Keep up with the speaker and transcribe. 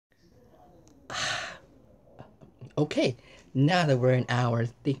Okay, now that we're in our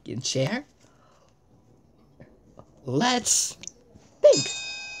thinking chair, let's think.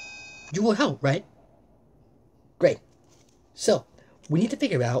 You will help, right? Great. So, we need to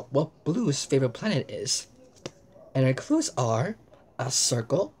figure out what Blue's favorite planet is. And our clues are a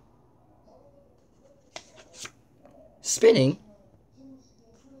circle, spinning,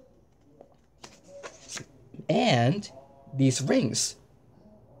 and these rings.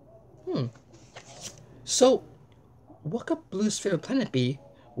 So, what could Blue's favorite planet be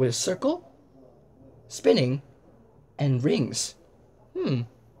with a circle, spinning, and rings?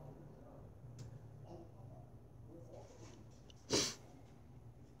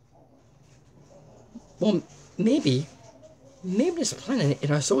 Well, maybe this planet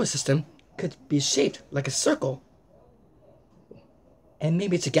in our solar system could be shaped like a circle. And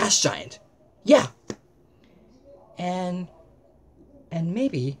maybe it's a gas giant. Yeah. And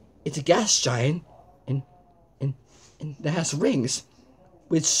maybe it's a gas giant and that has rings,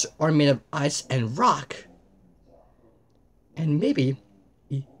 which are made of ice and rock. And maybe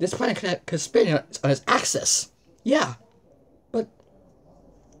this planet could spin on its axis. Yeah. But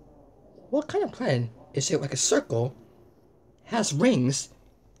what kind of planet is shaped like a circle, has rings,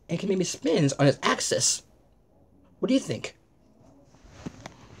 and can maybe spins on its axis? What do you think?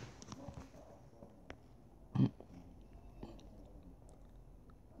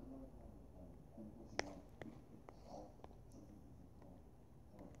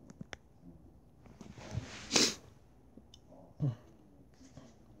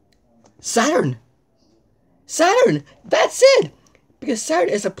 Saturn! Saturn! That's it! Because Saturn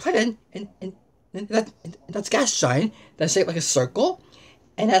is a planet, and that's gas giant, that's shaped like a circle,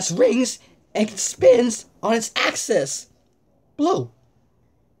 and has rings, and spins on its axis. Blue,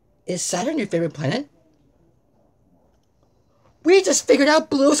 is Saturn your favorite planet? We just figured out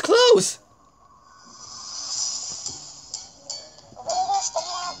Blue's clues!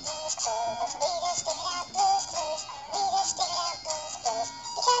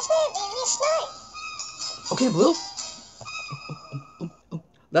 Okay, Blue.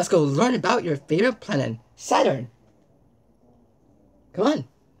 Let's go learn about your favorite planet, Saturn. Come on.